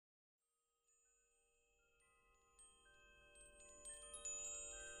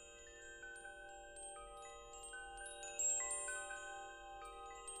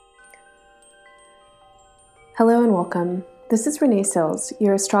Hello and welcome. This is Renee Sills,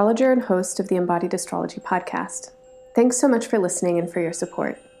 your astrologer and host of the Embodied Astrology podcast. Thanks so much for listening and for your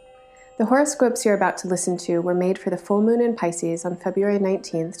support. The horoscopes you're about to listen to were made for the full moon in Pisces on February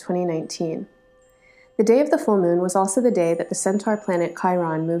 19th, 2019. The day of the full moon was also the day that the centaur planet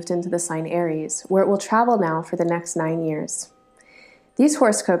Chiron moved into the sign Aries, where it will travel now for the next 9 years. These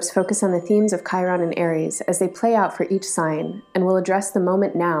horoscopes focus on the themes of Chiron and Aries as they play out for each sign and will address the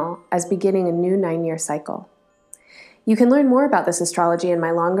moment now as beginning a new 9-year cycle. You can learn more about this astrology in my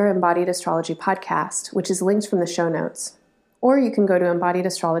longer Embodied Astrology podcast, which is linked from the show notes. Or you can go to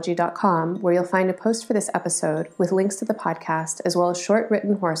embodiedastrology.com, where you'll find a post for this episode with links to the podcast, as well as short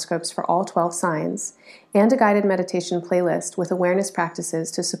written horoscopes for all 12 signs, and a guided meditation playlist with awareness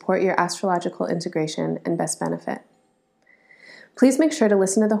practices to support your astrological integration and best benefit. Please make sure to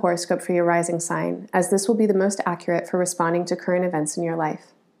listen to the horoscope for your rising sign, as this will be the most accurate for responding to current events in your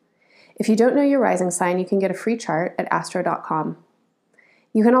life. If you don't know your rising sign, you can get a free chart at astro.com.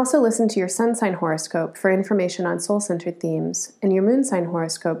 You can also listen to your sun sign horoscope for information on soul-centered themes, and your moon sign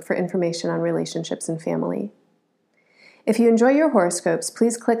horoscope for information on relationships and family. If you enjoy your horoscopes,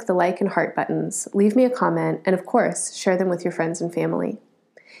 please click the like and heart buttons, leave me a comment, and of course, share them with your friends and family.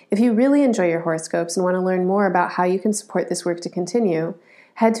 If you really enjoy your horoscopes and want to learn more about how you can support this work to continue,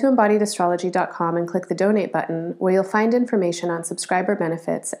 head to embodiedastrology.com and click the donate button, where you'll find information on subscriber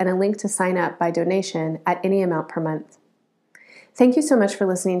benefits and a link to sign up by donation at any amount per month. Thank you so much for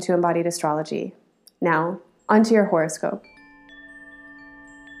listening to Embodied Astrology. Now, onto your horoscope.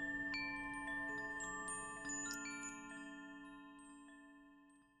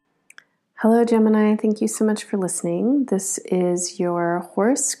 Hello, Gemini. Thank you so much for listening. This is your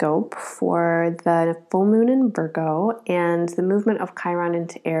horoscope for the full moon in Virgo and the movement of Chiron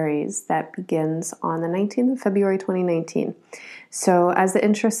into Aries that begins on the 19th of February 2019. So as the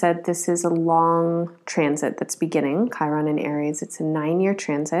intro said, this is a long transit that's beginning, Chiron in Aries. It's a 9-year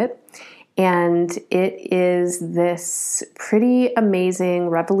transit, and it is this pretty amazing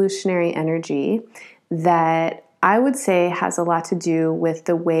revolutionary energy that I would say has a lot to do with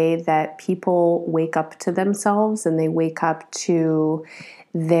the way that people wake up to themselves and they wake up to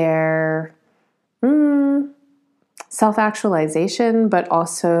their self-actualization, but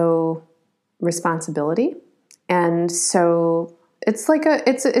also responsibility. And so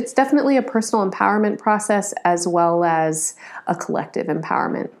it's definitely a personal empowerment process as well as a collective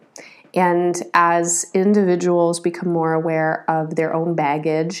empowerment. And as individuals become more aware of their own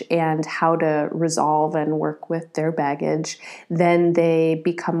baggage and how to resolve and work with their baggage, then they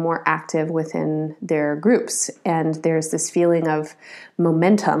become more active within their groups. And there's this feeling of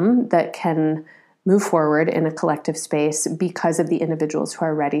momentum that can move forward in a collective space because of the individuals who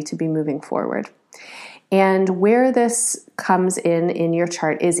are ready to be moving forward. And where this comes in your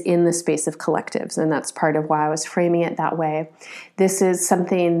chart is in the space of collectives, and that's part of why I was framing it that way. This is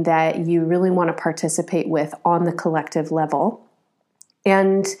something that you really want to participate with on the collective level.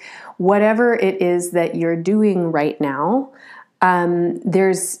 And whatever it is that you're doing right now,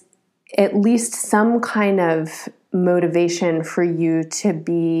 there's at least some kind of motivation for you to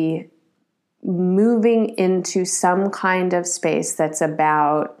be moving into some kind of space that's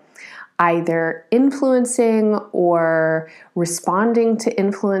about either influencing or responding to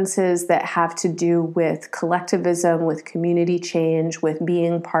influences that have to do with collectivism, with community change, with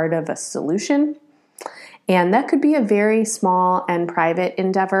being part of a solution. And that could be a very small and private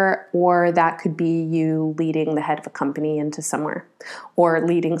endeavor, or that could be you leading the head of a company into somewhere, or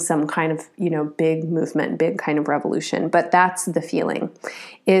leading some kind of, big movement, big kind of revolution. But that's the feeling,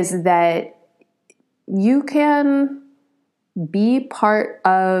 is that you can be part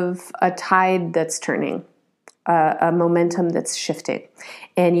of a tide that's turning, a momentum that's shifting.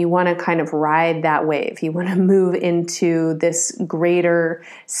 And you want to kind of ride that wave. You want to move into this greater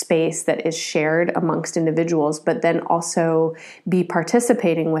space that is shared amongst individuals, but then also be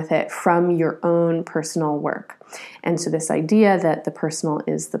participating with it from your own personal work. And so this idea that the personal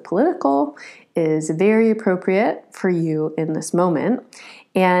is the political is very appropriate for you in this moment.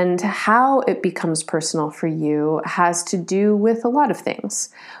 And how it becomes personal for you has to do with a lot of things.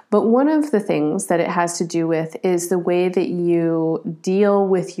 But one of the things that it has to do with is the way that you deal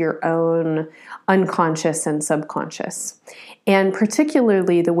with your own unconscious and subconscious. And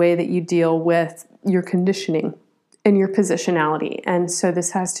particularly the way that you deal with your conditioning and your positionality. And so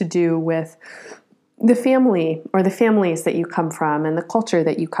this has to do with the family or the families that you come from and the culture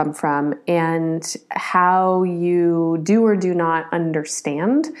that you come from and how you do or do not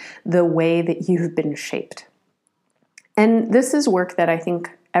understand the way that you've been shaped. And this is work that I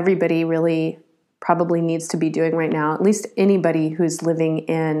think everybody really probably needs to be doing right now, at least anybody who's living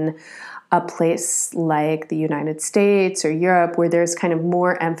in a place like the United States or Europe, where there's kind of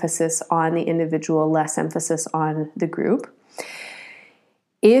more emphasis on the individual, less emphasis on the group.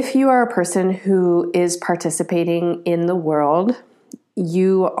 If you are a person who is participating in the world,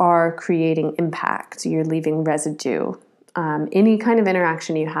 you are creating impact, you're leaving residue. Any kind of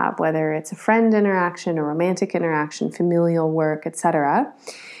interaction you have, whether it's a friend interaction, a romantic interaction, familial work, etc.,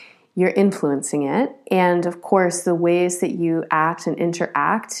 you're influencing it. And of course, the ways that you act and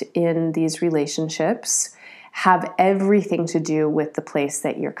interact in these relationships have everything to do with the place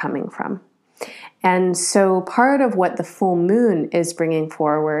that you're coming from. And so part of what the full moon is bringing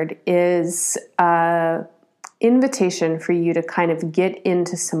forward is an invitation for you to kind of get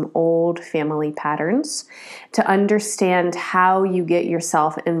into some old family patterns, to understand how you get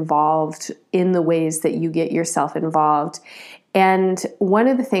yourself involved in the ways that you get yourself involved. And one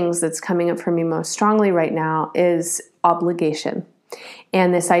of the things that's coming up for me most strongly right now is obligation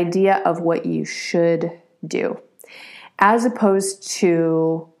and this idea of what you should do, as opposed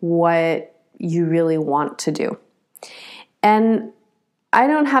to what you really want to do. And I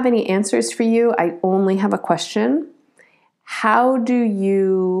don't have any answers for you. I only have a question. How do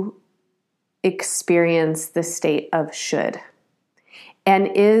you experience the state of should? And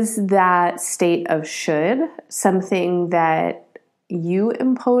is that state of should something that you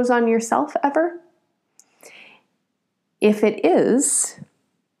impose on yourself ever? If it is,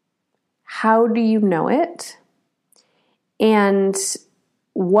 how do you know it? And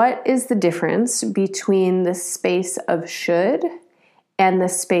what is the difference between the space of should and the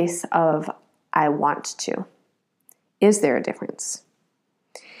space of I want to? Is there a difference?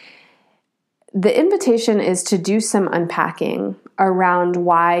 The invitation is to do some unpacking around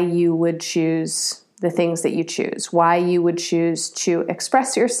why you would choose the things that you choose, why you would choose to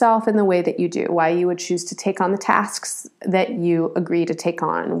express yourself in the way that you do, why you would choose to take on the tasks that you agree to take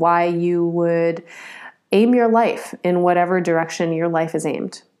on, why you would aim your life in whatever direction your life is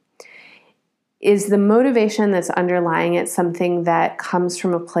aimed. Is the motivation that's underlying it something that comes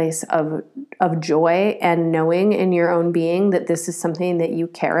from a place of joy and knowing in your own being that this is something that you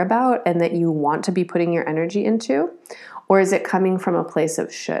care about and that you want to be putting your energy into? Or is it coming from a place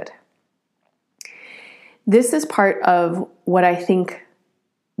of should? This is part of what I think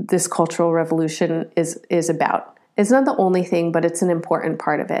this cultural revolution is about. It's not the only thing, but it's an important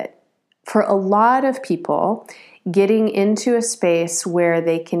part of it. For a lot of people, getting into a space where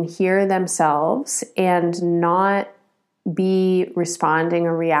they can hear themselves and not be responding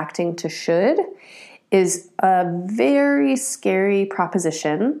or reacting to should is a very scary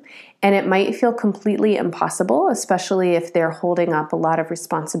proposition, and it might feel completely impossible, especially if they're holding up a lot of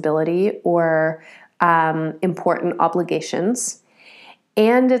responsibility or important obligations.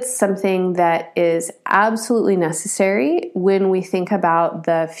 And it's something that is absolutely necessary when we think about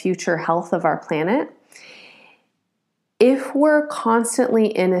the future health of our planet. If we're constantly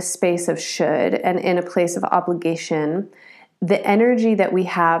in a space of should and in a place of obligation, the energy that we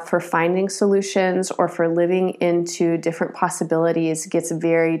have for finding solutions or for living into different possibilities gets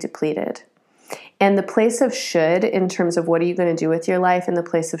very depleted. And the place of should, in terms of what are you going to do with your life, and the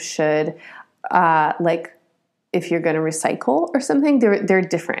place of should, like if you're going to recycle or something, they're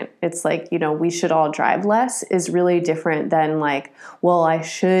different. It's like, we should all drive less is really different than like, well, I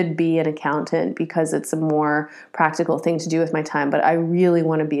should be an accountant because it's a more practical thing to do with my time, but I really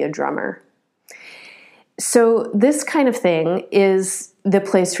want to be a drummer. So this kind of thing is the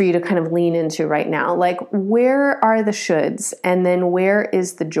place for you to kind of lean into right now. Like, where are the shoulds? And then where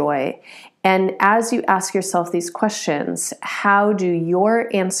is the joy? And as you ask yourself these questions, how do your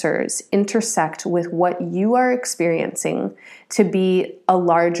answers intersect with what you are experiencing to be a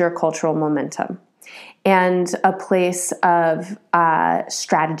larger cultural momentum and a place of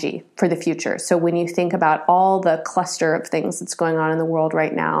strategy for the future? So when you think about all the cluster of things that's going on in the world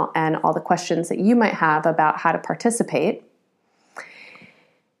right now and all the questions that you might have about how to participate,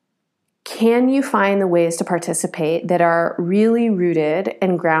 can you find the ways to participate that are really rooted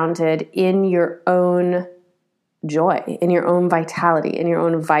and grounded in your own joy, in your own vitality, in your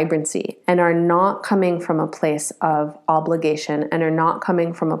own vibrancy, and are not coming from a place of obligation and are not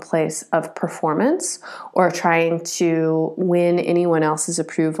coming from a place of performance or trying to win anyone else's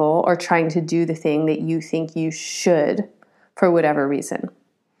approval or trying to do the thing that you think you should for whatever reason?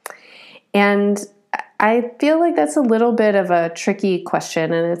 And I feel like that's a little bit of a tricky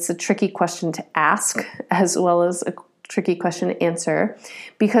question, and it's a tricky question to ask as well as a tricky question to answer,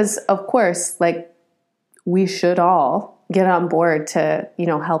 because of course, like, we should all get on board to,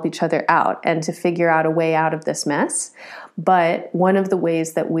 help each other out and to figure out a way out of this mess. But one of the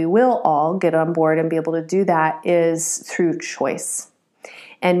ways that we will all get on board and be able to do that is through choice.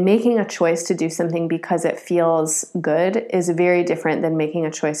 And making a choice to do something because it feels good is very different than making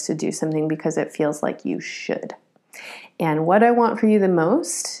a choice to do something because it feels like you should. And what I want for you the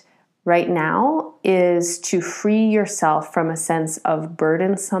most right now is to free yourself from a sense of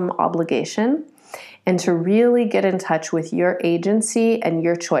burdensome obligation and to really get in touch with your agency and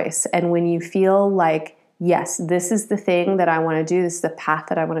your choice. And when you feel like, yes, this is the thing that I want to do, this is the path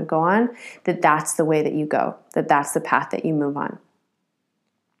that I want to go on, that's the way that you go, that's the path that you move on.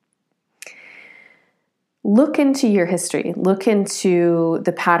 Look into your history. Look into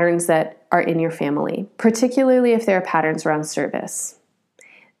the patterns that are in your family, particularly if there are patterns around service.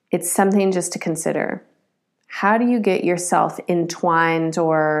 It's something just to consider. How do you get yourself entwined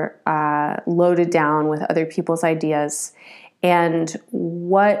or loaded down with other people's ideas? And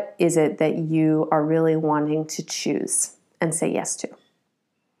what is it that you are really wanting to choose and say yes to?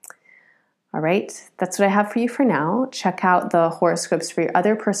 All right, that's what I have for you for now. Check out the horoscopes for your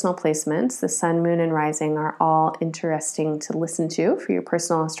other personal placements. The sun, moon, and rising are all interesting to listen to for your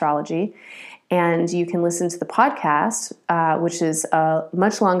personal astrology. And you can listen to the podcast, which is a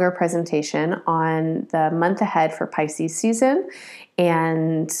much longer presentation on the month ahead for Pisces season.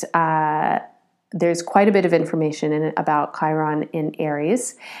 And there's quite a bit of information in it about Chiron in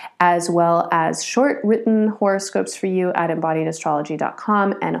Aries, as well as short written horoscopes for you at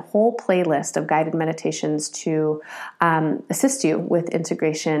embodiedastrology.com and a whole playlist of guided meditations to assist you with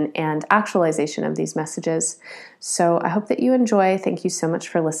integration and actualization of these messages. So I hope that you enjoy. Thank you so much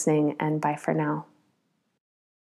for listening, and bye for now.